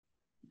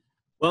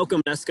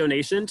Welcome, Nesco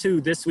Nation, to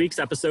this week's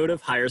episode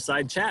of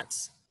Higherside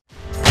Chats.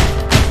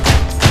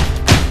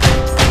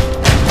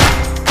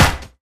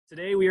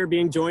 Today, we are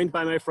being joined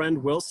by my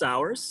friend, Will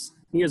Sowers.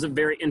 He has a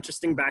very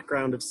interesting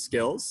background of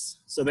skills.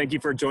 So thank you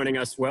for joining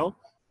us, Will.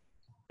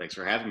 Thanks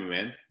for having me,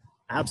 man.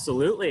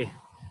 Absolutely.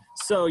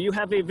 So you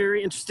have a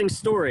very interesting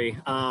story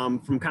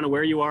from kind of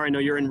where you are. I know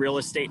you're in real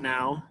estate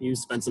now. You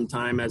spent some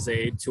time as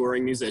a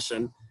touring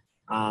musician.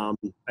 I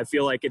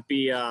feel like it'd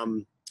be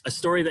a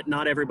story that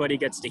not everybody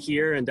gets to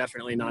hear, and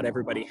definitely not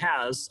everybody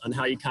has, on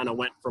how you kind of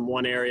went from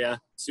one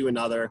area to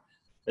another,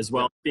 as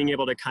well as being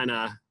able to kind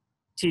of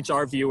teach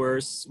our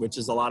viewers, which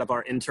is a lot of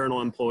our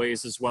internal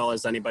employees, as well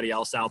as anybody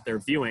else out there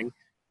viewing,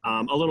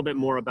 a little bit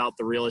more about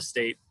the real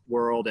estate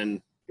world and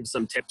give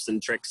some tips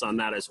and tricks on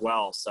that as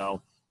well.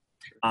 So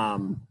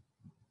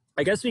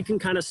I guess we can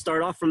kind of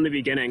start off from the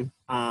beginning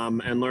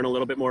and learn a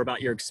little bit more about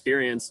your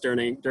experience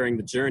during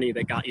the journey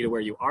that got you to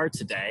where you are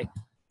today.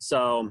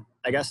 So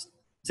I guess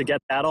to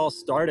get that all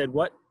started,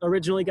 what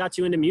originally got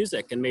you into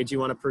music and made you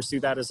want to pursue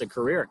that as a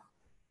career?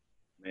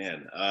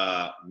 Man,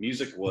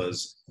 music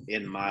was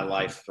in my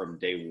life from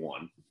day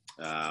one.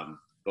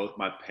 Both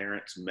my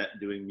parents met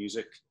doing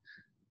music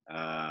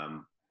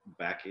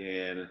back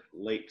in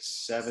late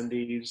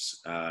 70s.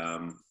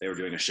 They were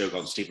doing a show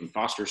called Stephen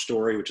Foster's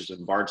Story, which is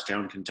in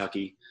Bardstown,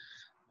 Kentucky.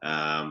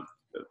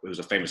 It was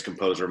a famous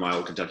composer in my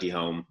old Kentucky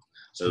home.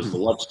 So it was the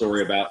love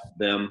story about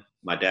them.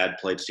 My dad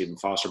played Stephen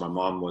Foster. My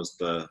mom was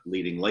the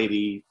leading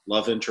lady,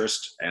 love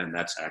interest, and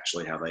that's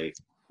actually how they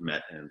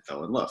met and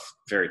fell in love.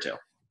 Fairy tale.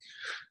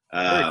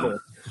 Cool.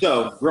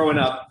 So growing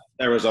up,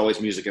 there was always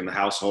music in the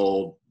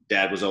household.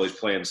 Dad was always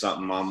playing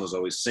something. Mom was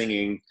always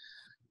singing.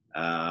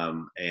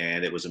 And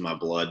it was in my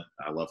blood.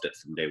 I loved it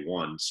from day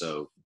one.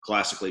 So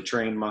classically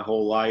trained my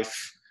whole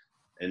life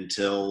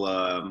until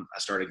I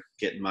started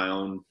getting my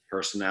own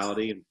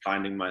personality and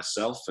finding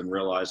myself and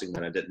realizing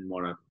that I didn't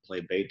want to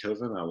play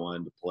Beethoven. I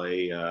wanted to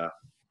play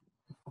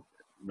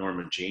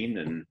Norma Jean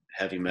and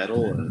heavy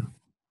metal and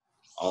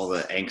all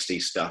the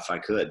angsty stuff I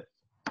could.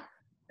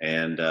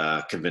 And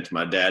convinced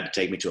my dad to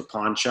take me to a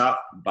pawn shop,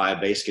 buy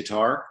a bass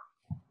guitar,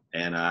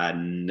 and I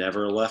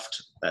never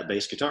left that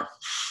bass guitar.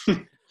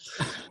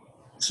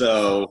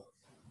 So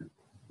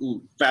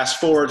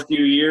fast forward a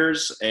few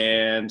years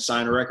and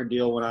signed a record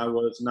deal when I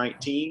was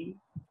 19.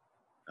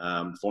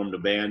 Formed a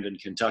band in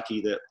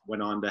Kentucky that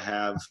went on to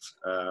have,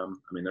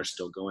 they're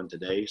still going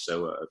today.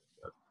 So a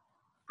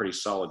pretty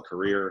solid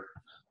career.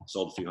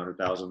 Sold a few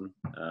 100,000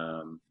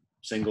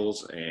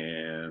 singles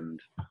and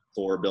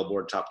 4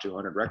 Billboard Top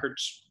 200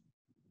 records.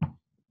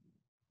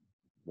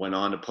 Went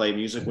on to play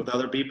music with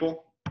other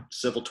people.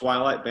 Civil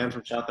Twilight, band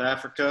from South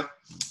Africa.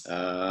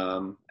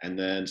 And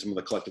then some of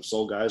the Collective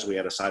Soul guys, we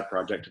had a side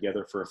project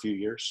together for a few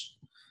years.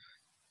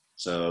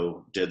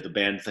 So did the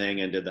band thing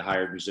and did the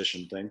hired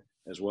musician thing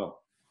as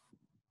well.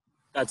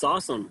 That's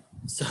awesome.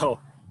 So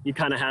you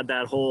kind of had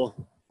that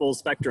whole full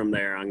spectrum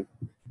there on.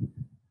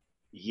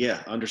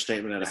 Yeah,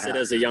 understatement and a half.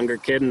 As a younger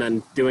kid and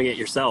then doing it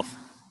yourself.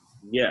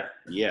 Yeah,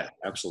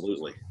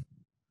 absolutely.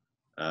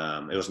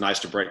 It was nice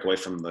to break away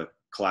from the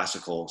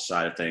classical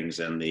side of things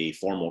and the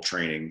formal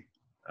training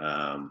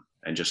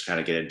and just kind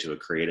of get into a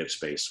creative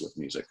space with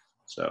music.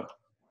 So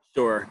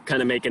sure,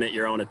 kind of making it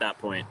your own at that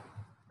point.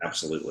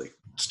 Absolutely.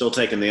 Still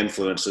taking the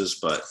influences,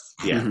 but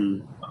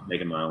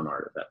making my own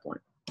art at that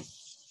point.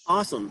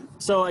 Awesome.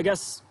 So I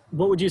guess,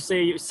 what would you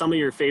say some of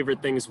your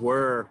favorite things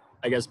were,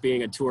 I guess,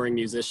 being a touring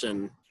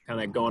musician, kind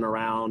of going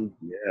around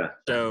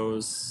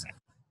shows?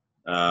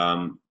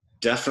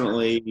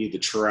 Definitely the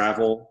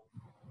travel.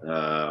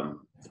 The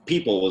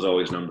people was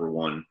always number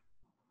one.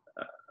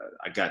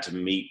 I got to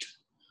meet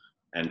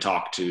and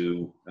talk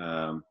to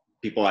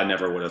people I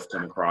never would have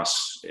come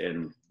across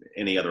in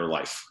any other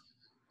life.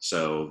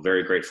 So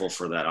very grateful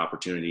for that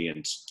opportunity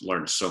and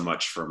learned so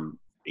much from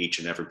each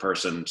and every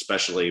person,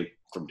 especially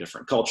from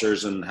different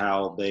cultures and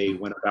how they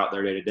went about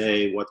their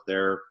day-to-day, what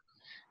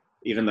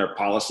even their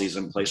policies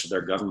in place with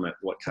their government,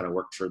 what kind of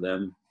worked for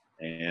them,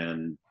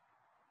 and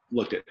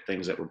looked at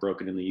things that were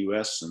broken in the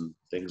U.S. and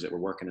things that were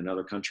working in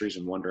other countries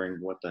and wondering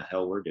what the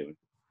hell we're doing.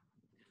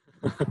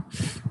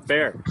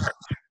 Fair.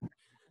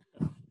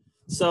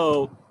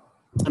 So,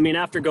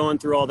 after going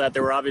through all that,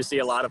 there were obviously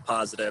a lot of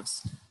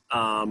positives.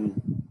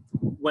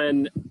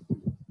 When,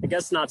 I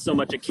guess not so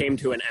much it came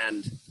to an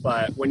end,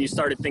 but when you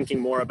started thinking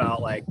more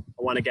about, like,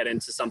 I want to get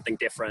into something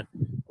different,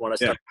 I want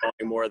to start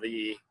following more of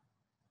the,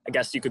 I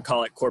guess you could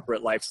call it,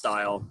 corporate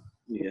lifestyle.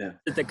 Yeah.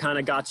 That kind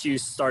of got you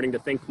starting to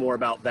think more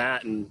about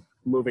that and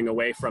moving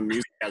away from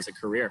music as a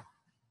career?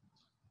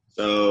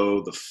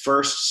 So the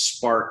first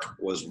spark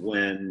was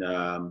when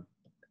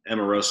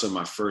Emarosa,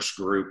 my first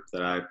group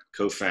that I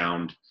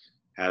co-found,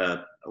 had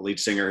a lead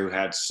singer who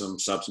had some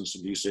substance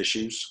abuse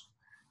issues,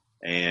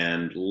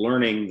 and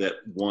learning that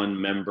one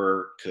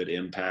member could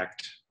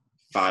impact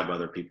 5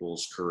 other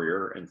people's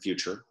career and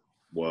future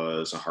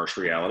was a harsh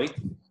reality.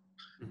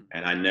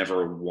 And I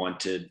never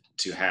wanted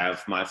to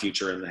have my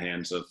future in the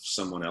hands of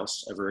someone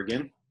else ever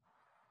again.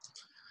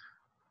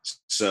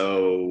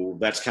 So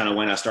that's kind of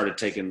when I started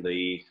taking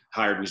the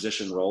hired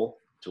musician role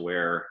to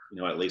where,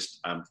 at least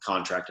I'm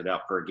contracted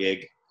out per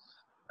gig.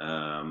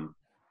 A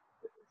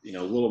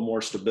little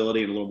more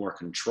stability and a little more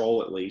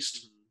control at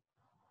least.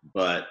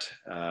 But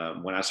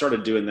when I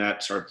started doing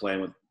that, started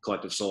playing with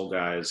Collective Soul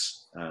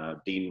guys,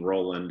 Dean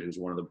Rowland, who's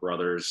one of the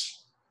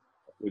brothers,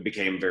 we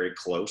became very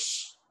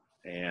close.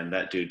 And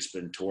that dude's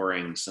been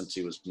touring since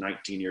he was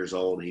 19 years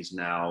old. He's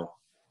now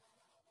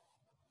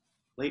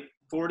late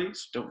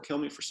 40s. Don't kill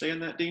me for saying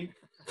that, Dean.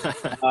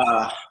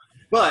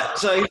 But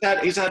so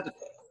he's had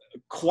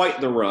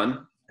quite the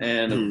run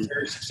and a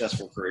very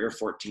successful career,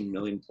 14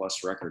 million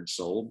plus records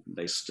sold.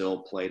 They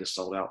still play to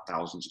sold out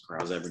thousands of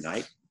crowds every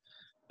night.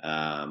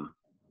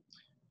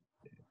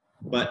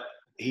 But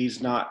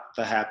he's not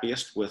the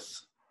happiest with,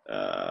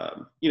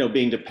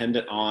 being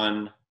dependent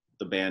on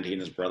the band he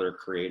and his brother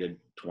created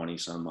 20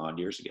 some odd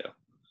years ago.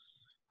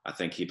 I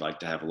think he'd like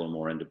to have a little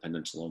more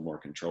independence, a little more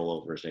control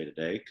over his day to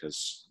day,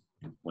 because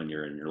when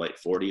you're in your late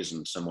 40s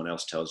and someone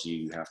else tells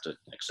you have to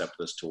accept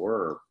this tour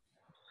or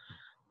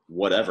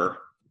whatever,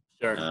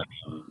 sure.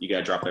 You got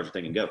to drop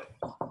everything and go.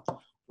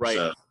 Right.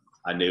 So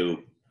I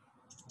knew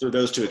through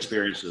those two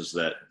experiences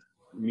that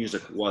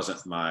music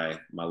wasn't my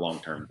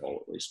long-term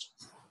goal, at least.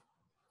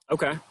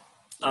 Okay.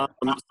 So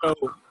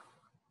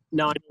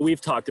now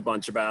we've talked a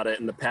bunch about it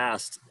in the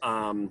past,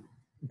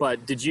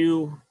 but did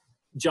you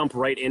jump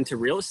right into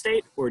real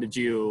estate, or did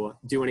you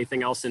do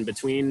anything else in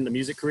between the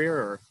music career?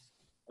 Or?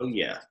 Oh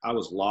yeah, I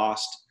was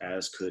lost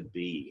as could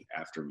be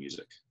after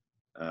music.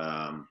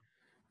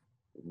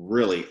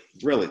 Really,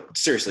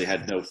 seriously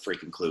had no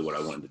freaking clue what I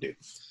wanted to do.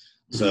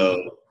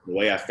 So the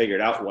way I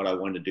figured out what I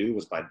wanted to do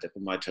was by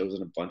dipping my toes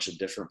in a bunch of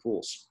different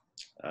pools.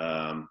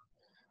 I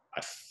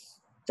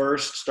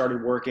first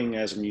started working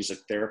as a music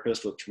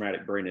therapist with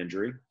traumatic brain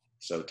injury.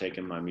 So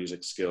taking my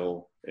music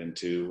skill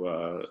into,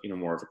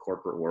 more of a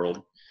corporate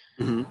world.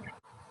 Mm-hmm.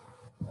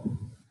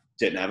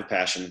 Didn't have a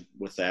passion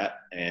with that,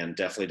 and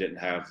definitely didn't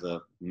have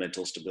the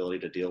mental stability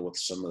to deal with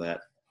some of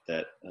that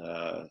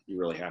you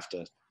really have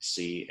to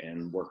see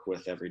and work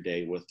with every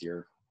day with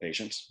your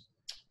patients.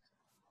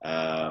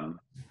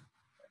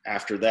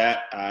 After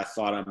that, I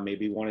thought I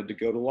maybe wanted to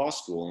go to law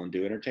school and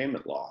do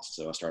entertainment law.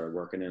 So I started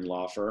working in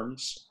law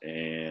firms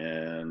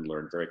and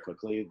learned very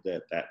quickly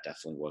that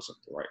definitely wasn't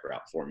the right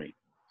route for me.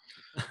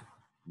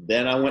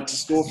 Then I went to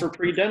school for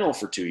pre-dental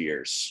for 2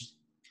 years.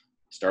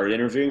 Started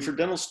interviewing for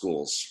dental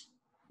schools.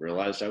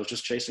 Realized I was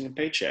just chasing a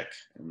paycheck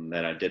and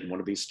that I didn't want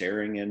to be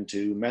staring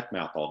into meth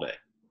mouth all day.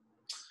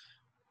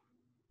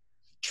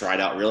 Tried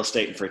out real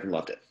estate and freaking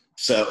loved it.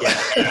 So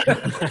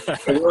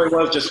it really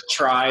was just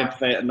try and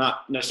fail,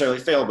 not necessarily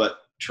fail, but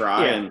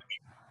try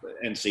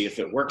and see if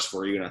it works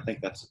for you. And I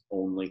think that's the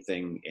only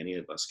thing any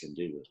of us can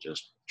do is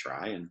just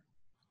try and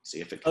see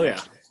if it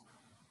connects. Oh, yeah.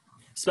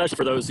 Especially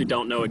for those who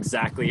don't know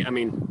exactly. I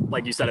mean,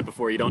 like you said it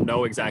before, you don't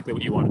know exactly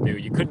what you want to do.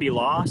 You could be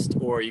lost,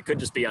 or you could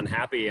just be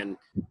unhappy, and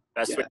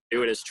best way to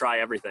do it is try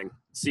everything.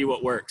 See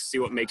what works, see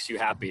what makes you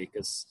happy,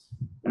 because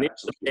if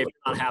you're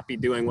not happy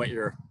doing what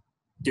you're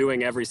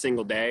doing every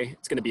single day,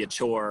 it's going to be a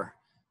chore,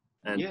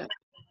 and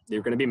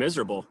you're going to be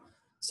miserable.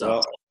 So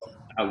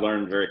I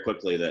learned very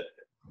quickly that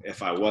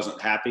if I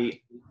wasn't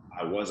happy,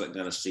 I wasn't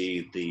going to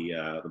see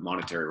the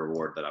monetary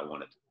reward that I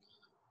wanted.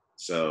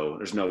 So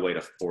there's no way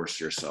to force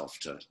yourself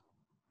to,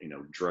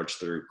 drudge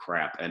through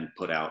crap and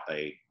put out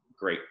a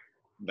great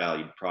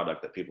valued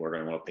product that people are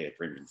going to want to pay a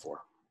premium for.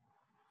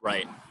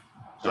 Right.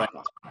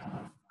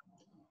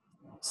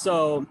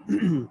 So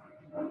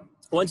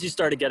once you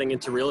started getting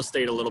into real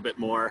estate a little bit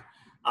more,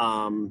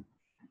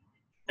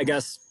 I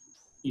guess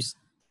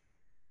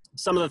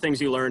some of the things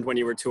you learned when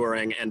you were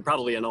touring and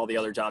probably in all the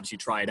other jobs you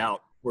tried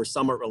out were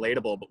somewhat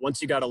relatable. But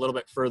once you got a little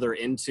bit further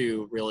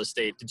into real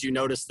estate, did you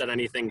notice that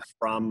anything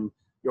from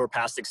your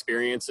past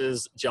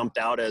experiences jumped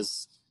out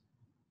as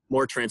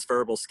more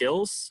transferable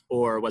skills,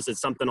 or was it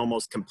something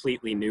almost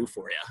completely new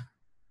for you?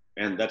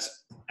 And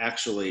that's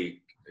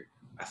actually,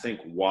 I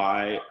think,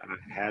 why I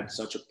had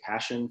such a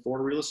passion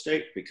for real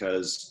estate,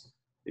 because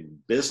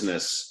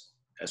business,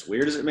 as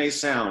weird as it may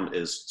sound,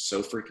 is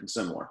so freaking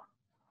similar.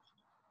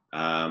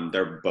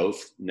 They're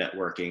both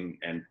networking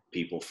and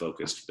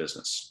people-focused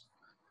business.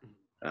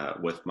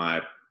 With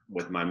my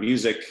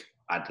music,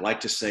 I'd like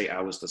to say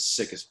I was the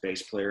sickest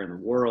bass player in the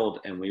world,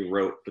 and we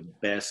wrote the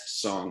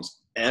best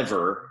songs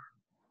ever,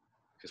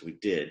 because we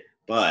did,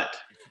 but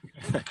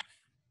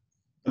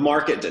the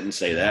market didn't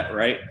say that,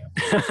 right?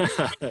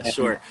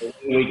 Sure.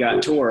 We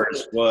got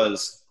tours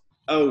was,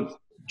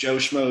 Joe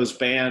Schmo's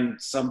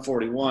band, Sum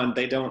 41,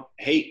 they don't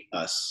hate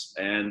us,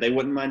 and they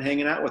wouldn't mind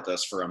hanging out with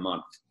us for a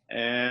month.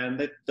 And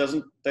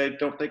they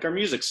don't think our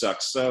music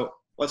sucks, so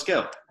let's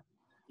go.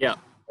 Yeah.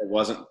 It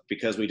wasn't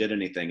because we did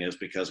anything. It was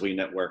because we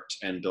networked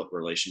and built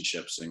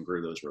relationships and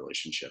grew those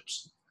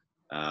relationships.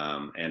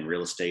 And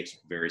real estate's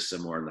very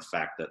similar in the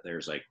fact that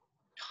there's a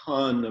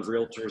ton of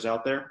realtors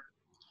out there.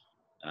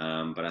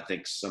 But I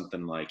think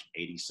something like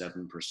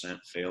 87%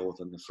 fail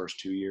within the first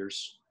 2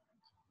 years.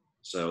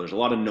 So there's a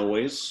lot of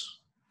noise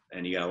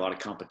and you got a lot of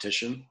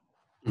competition.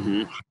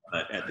 Mm-hmm.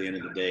 But at the end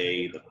of the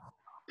day, the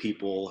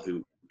people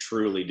who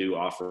truly do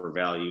offer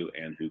value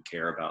and who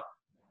care about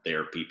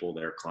their people,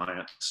 their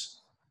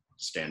clients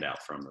stand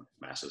out from the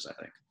masses, I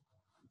think.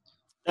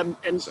 And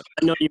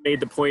I know you made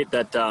the point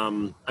that,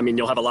 I mean,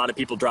 you'll have a lot of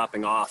people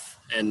dropping off.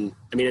 And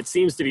I mean, it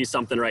seems to be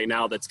something right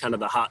now that's kind of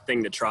the hot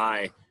thing to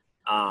try,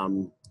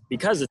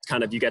 because it's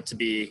kind of, you get to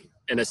be,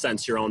 in a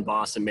sense, your own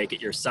boss and make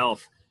it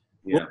yourself.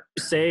 Yeah. What would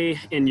you say,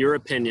 in your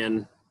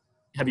opinion,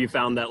 have you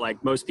found that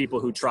like most people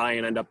who try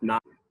and end up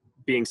not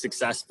being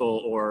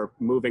successful or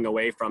moving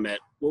away from it,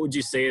 what would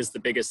you say is the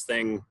biggest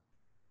thing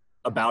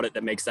about it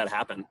that makes that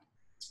happen?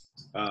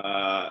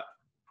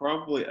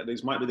 Probably,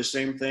 these might be the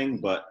same thing,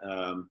 but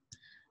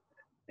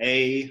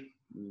they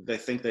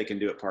think they can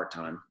do it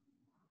part-time.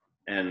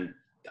 And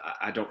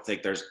I don't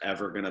think there's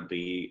ever going to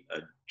be a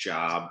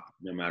job,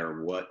 no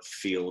matter what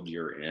field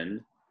you're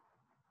in,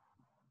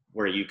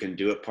 where you can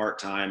do it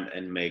part-time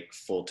and make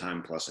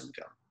full-time plus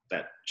income.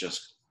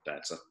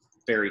 That's a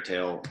fairy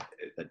tale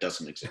that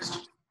doesn't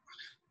exist.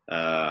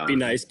 Be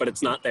nice, but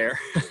it's not there.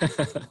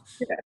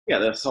 Yeah,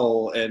 this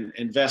whole and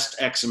invest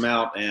X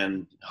amount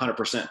and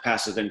 100%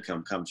 passive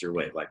income comes your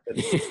way. Like,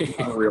 that's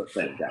not a real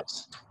thing,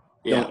 guys.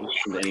 Yeah. Don't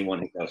listen to anyone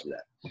who tells you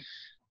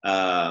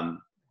that.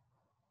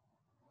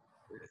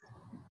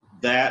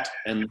 That,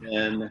 and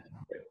then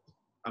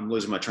I'm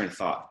losing my train of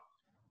thought.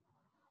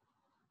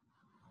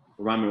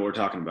 Remind me what we're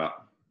talking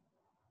about.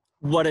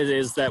 What it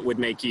is that would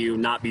make you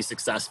not be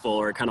successful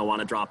or kind of want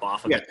to drop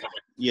off of it.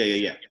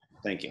 Yeah.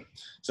 Thank you.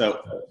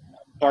 So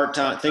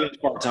part-time, think it's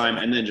part-time,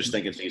 and then just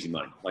think it's easy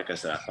money. Like I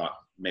said, I thought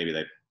maybe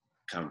they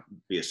kind of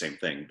be the same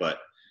thing, but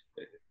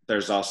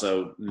there's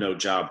also no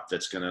job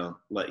that's going to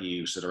let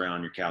you sit around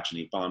on your couch and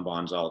eat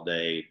bonbons all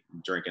day,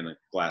 drinking a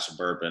glass of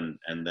bourbon,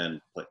 and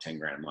then put 10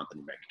 grand a month in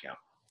your bank account.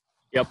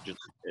 Yep.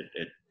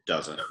 It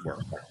doesn't work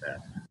like that.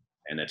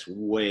 And it's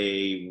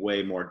way,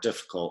 way more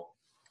difficult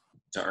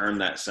to earn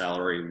that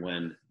salary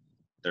when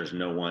there's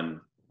no one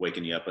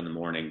waking you up in the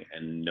morning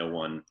and no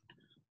one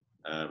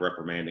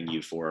reprimanding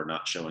you for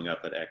not showing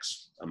up at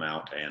X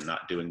amount and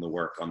not doing the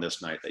work on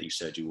this night that you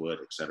said you would,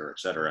 et cetera, et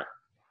cetera.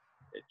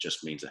 It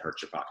just means it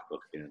hurts your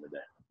pocketbook at the end of the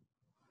day.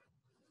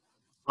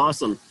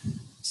 Awesome.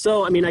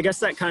 So, I mean, I guess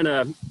that kind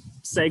of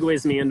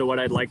segues me into what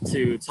I'd like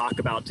to talk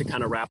about to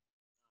kind of wrap.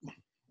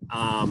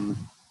 I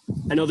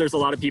know there's a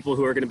lot of people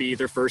who are going to be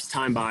either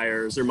first-time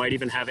buyers or might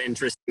even have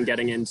interest in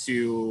getting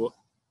into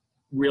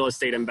real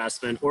estate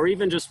investment, or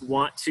even just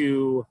want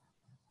to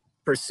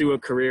pursue a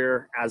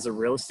career as a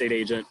real estate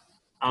agent.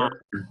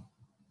 Sure.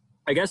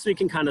 I guess we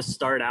can kind of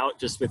start out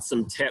just with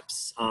some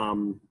tips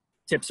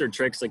or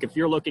tricks. Like if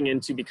you're looking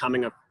into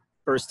becoming a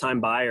first-time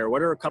buyer,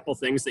 what are a couple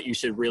things that you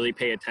should really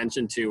pay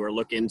attention to or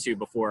look into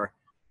before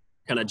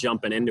kind of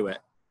jumping into it?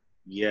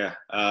 Yeah.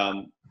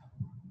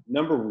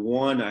 Number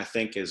one, I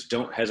think, is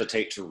don't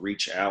hesitate to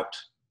reach out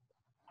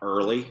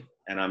early.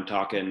 And I'm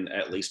talking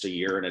at least a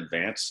year in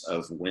advance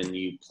of when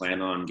you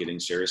plan on getting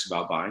serious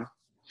about buying.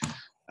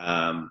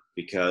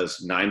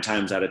 Because 9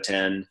 times out of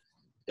 10,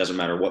 doesn't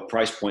matter what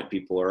price point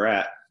people are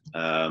at,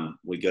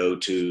 we go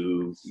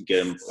to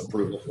get them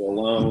approval for a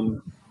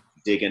loan,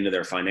 dig into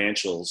their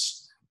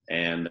financials,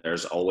 and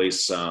there's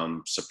always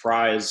some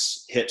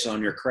surprise hits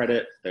on your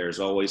credit. There's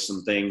always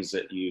some things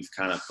that you've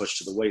kind of pushed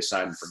to the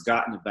wayside and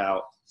forgotten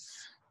about,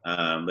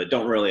 that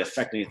don't really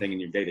affect anything in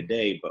your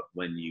day-to-day. But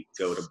when you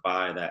go to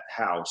buy that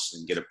house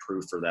and get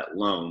approved for that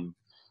loan,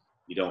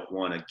 you don't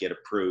want to get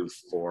approved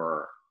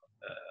for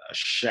a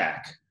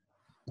shack.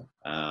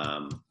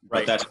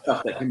 But that's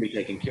stuff that can be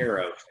taken care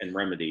of and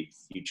remedied.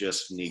 You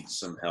just need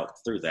some help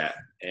through that,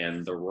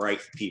 and the right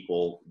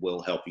people will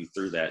help you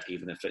through that,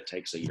 even if it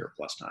takes a year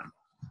plus time.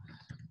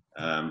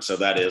 So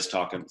that is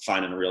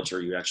finding a realtor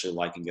you actually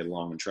like and get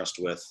along and trust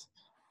with,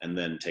 and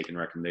then taking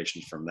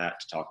recommendations from that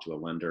to talk to a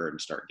lender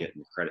and start getting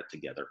the credit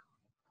together.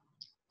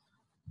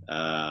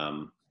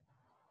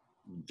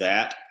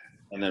 That,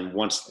 and then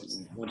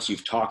once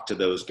you've talked to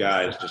those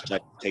guys, just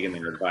taking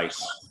their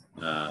advice,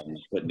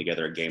 putting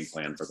together a game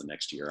plan for the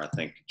next year. I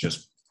think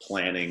just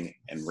planning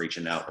and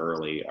reaching out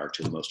early are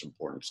 2 most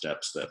important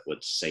steps that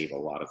would save a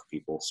lot of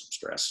people some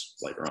stress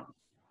later on.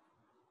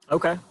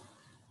 Okay.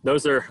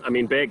 Those are, I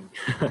mean, big.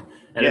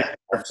 And yeah,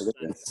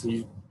 absolutely.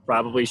 You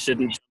probably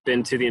shouldn't jump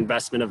into the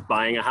investment of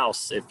buying a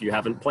house if you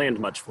haven't planned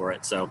much for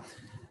it. So,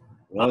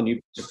 well, and you'd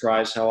be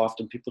surprised how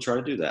often people try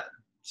to do that.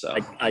 So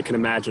I can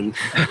imagine.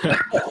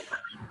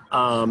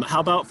 How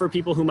about for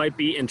people who might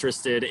be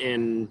interested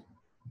in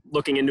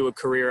looking into a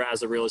career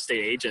as a real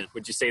estate agent?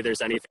 Would you say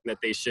there's anything that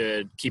they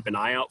should keep an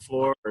eye out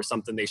for, or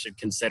something they should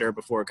consider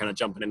before kind of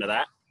jumping into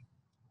that?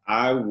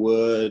 I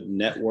would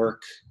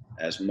network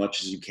as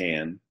much as you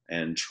can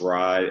and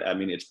try. I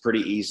mean, it's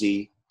pretty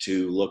easy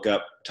to look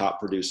up top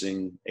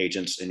producing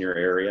agents in your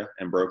area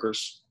and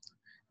brokers,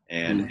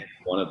 and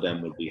one of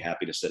them would be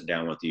happy to sit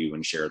down with you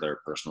and share their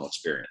personal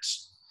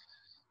experience.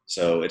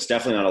 So it's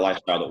definitely not a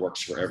lifestyle that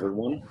works for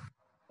everyone.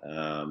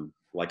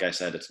 Like I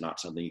said, it's not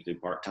something you do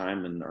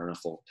part-time and earn a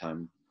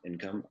full-time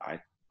income, I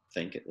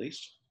think, at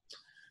least.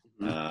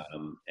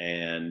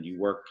 And you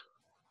work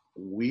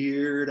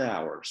weird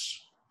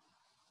hours,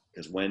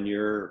 because when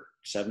you're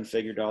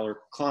 $7-figure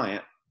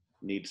client,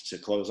 needs to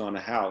close on a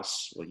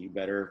house, well, you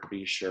better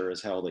be sure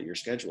as hell that your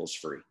schedule's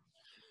free.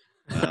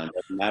 Doesn't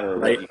matter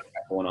Right. what you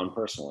got going on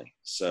personally.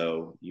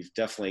 So you've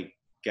definitely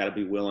got to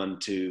be willing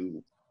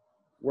to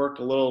work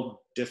a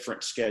little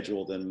different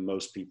schedule than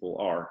most people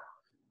are,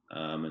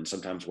 and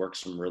sometimes work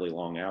some really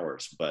long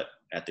hours. But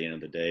at the end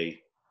of the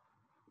day,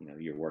 you know,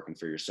 you're working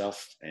for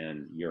yourself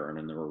and you're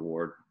earning the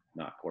reward,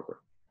 not corporate.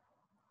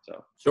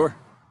 So Sure.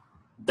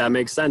 That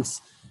makes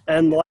sense.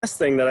 And the last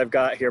thing that I've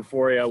got here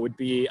for you would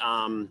be,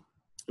 I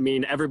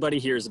mean, everybody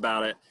hears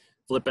about it,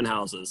 flipping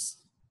houses.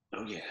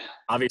 oh yeah,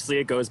 Obviously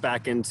it goes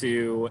back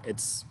into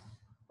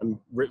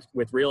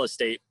with real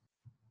estate,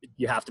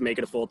 you have to make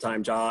it a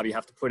full-time job. You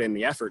have to put in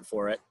the effort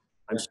for it.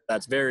 I'm sure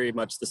that's very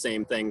much the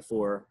same thing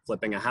for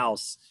flipping a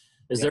house.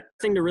 Is there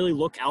anything to really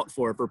look out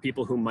for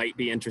people who might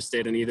be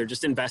interested in either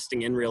just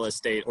investing in real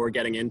estate or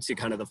getting into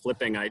kind of the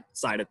flipping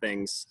side of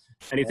things?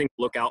 Anything to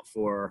look out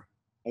for?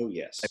 oh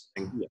yes,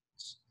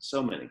 yes,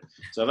 so many.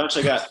 So I've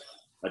actually got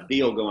a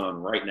deal going on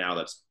right now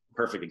that's a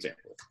perfect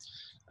example.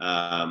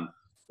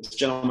 This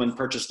gentleman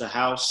purchased a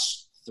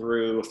house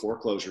through a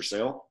foreclosure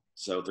sale,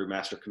 so through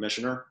Master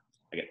Commissioner.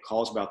 I get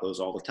calls about those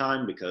all the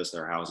time because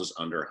their house is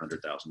under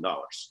 $100,000.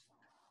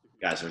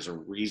 Guys, there's a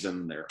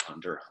reason they're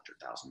under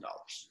 $100,000.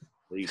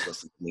 Please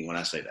listen to me when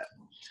I say that.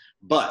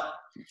 But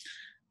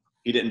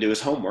he didn't do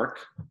his homework.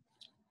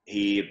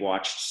 He had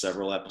watched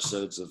several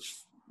episodes of,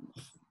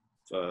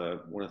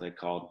 what are they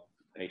called?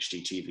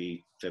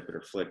 HGTV, Flip It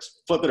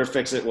or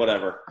Fix It,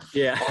 whatever.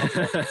 Yeah.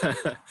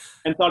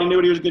 And thought he knew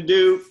what he was going to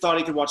do, thought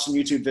he could watch some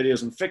YouTube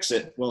videos and fix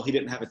it. Well, he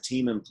didn't have a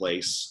team in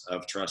place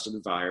of trusted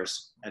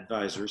advisors,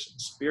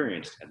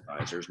 experienced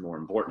advisors, more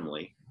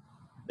importantly,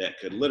 that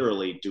could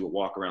literally do a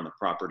walk around the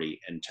property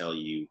and tell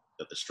you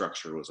that the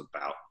structure was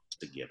about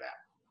to give out.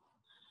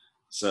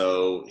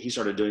 So he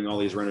started doing all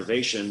these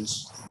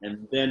renovations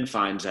and then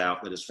finds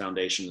out that his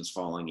foundation is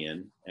falling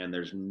in and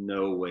there's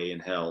no way in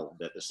hell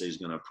that the city's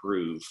going to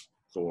approve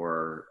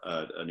for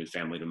a new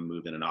family to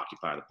move in and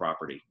occupy the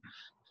property.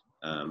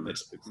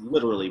 It's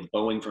literally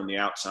bowing from the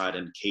outside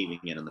and caving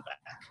in the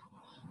back.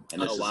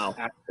 And this is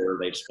after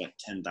they've spent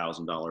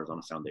 $10,000 on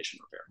a foundation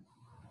repair.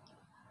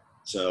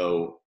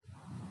 So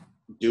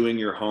doing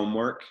your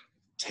homework,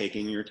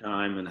 taking your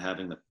time, and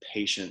having the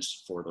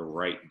patience for the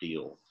right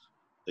deal.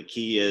 The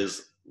key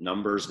is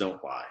numbers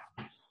don't lie.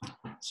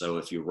 So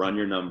if you run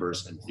your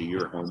numbers and do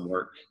your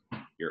homework,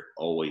 you're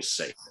always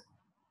safe.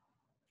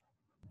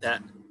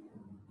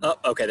 Oh,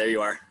 okay, there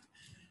you are.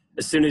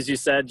 As soon as you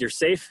said you're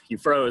safe, you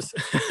froze.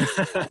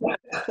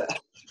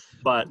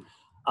 But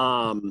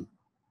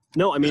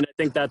no, I mean, I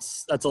think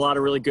that's a lot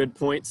of really good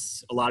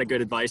points, a lot of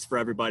good advice for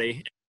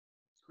everybody.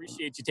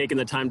 Appreciate you taking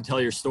the time to tell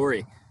your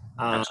story.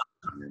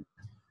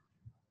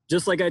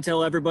 Just like I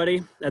tell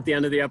everybody at the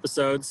end of the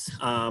episodes,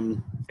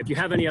 if you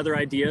have any other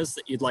ideas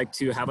that you'd like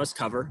to have us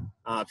cover,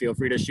 feel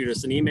free to shoot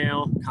us an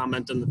email,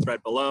 comment in the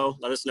thread below.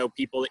 Let us know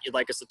people that you'd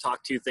like us to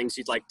talk to, things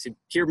you'd like to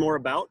hear more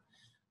about.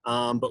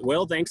 But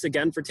Will, thanks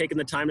again for taking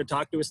the time to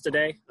talk to us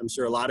today. I'm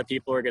sure a lot of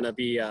people are going to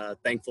be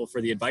thankful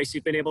for the advice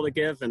you've been able to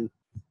give and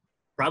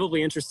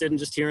probably interested in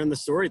just hearing the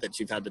story that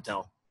you've had to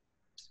tell.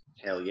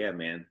 Hell yeah,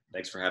 man.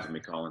 Thanks for having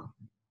me, Colin.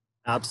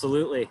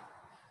 Absolutely.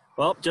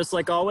 Well, just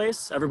like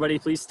always, everybody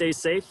please stay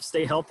safe,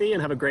 stay healthy,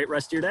 and have a great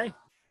rest of your day.